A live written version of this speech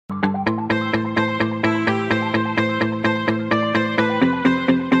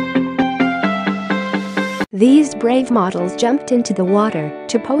These brave models jumped into the water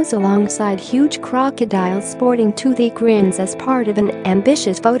to pose alongside huge crocodiles sporting toothy grins as part of an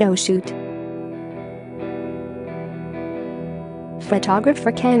ambitious photo shoot.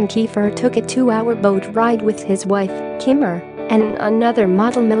 Photographer Ken Kiefer took a 2-hour boat ride with his wife, Kimmer, and another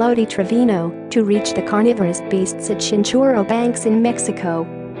model Melody Trevino to reach the carnivorous beasts at Chinchorro Banks in Mexico.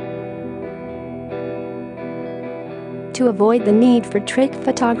 To avoid the need for trick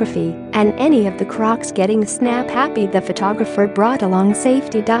photography and any of the crocs getting snap-happy, the photographer brought along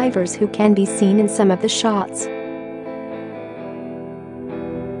safety divers who can be seen in some of the shots.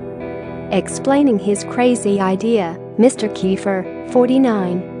 Explaining his crazy idea, Mr. Kiefer,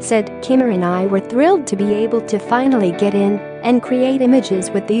 49, said, "Kimmer and I were thrilled to be able to finally get in and create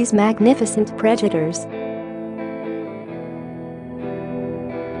images with these magnificent predators.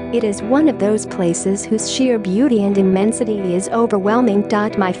 It is one of those places whose sheer beauty and immensity is overwhelming.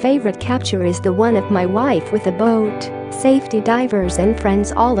 My favorite capture is the one of my wife with a boat, safety divers and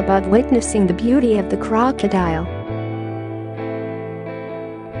friends all above witnessing the beauty of the crocodile."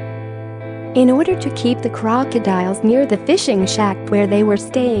 In order to keep the crocodiles near the fishing shack where they were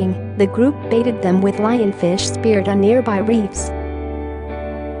staying, the group baited them with lionfish speared on nearby reefs.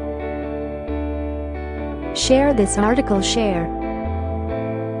 Share this article. Share.